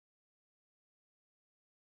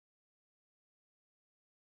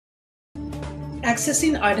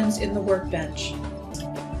Accessing items in the Workbench.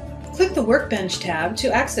 Click the Workbench tab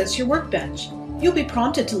to access your Workbench. You'll be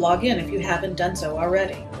prompted to log in if you haven't done so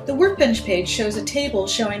already. The Workbench page shows a table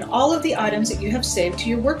showing all of the items that you have saved to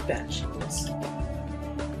your Workbench.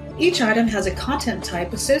 Each item has a content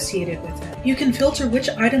type associated with it. You can filter which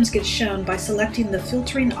items get shown by selecting the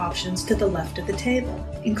filtering options to the left of the table,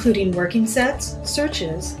 including working sets,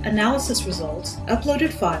 searches, analysis results,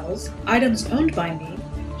 uploaded files, items owned by me,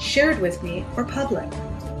 shared with me, or public.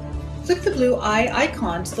 Click the blue eye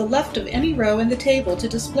icon to the left of any row in the table to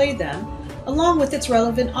display them, along with its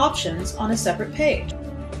relevant options on a separate page.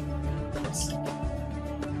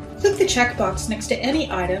 Click the checkbox next to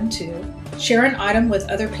any item to share an item with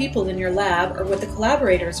other people in your lab or with the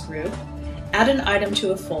collaborators group, add an item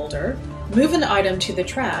to a folder, move an item to the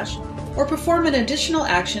trash, or perform an additional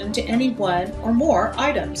action to any one or more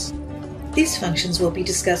items. These functions will be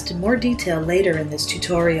discussed in more detail later in this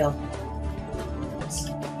tutorial.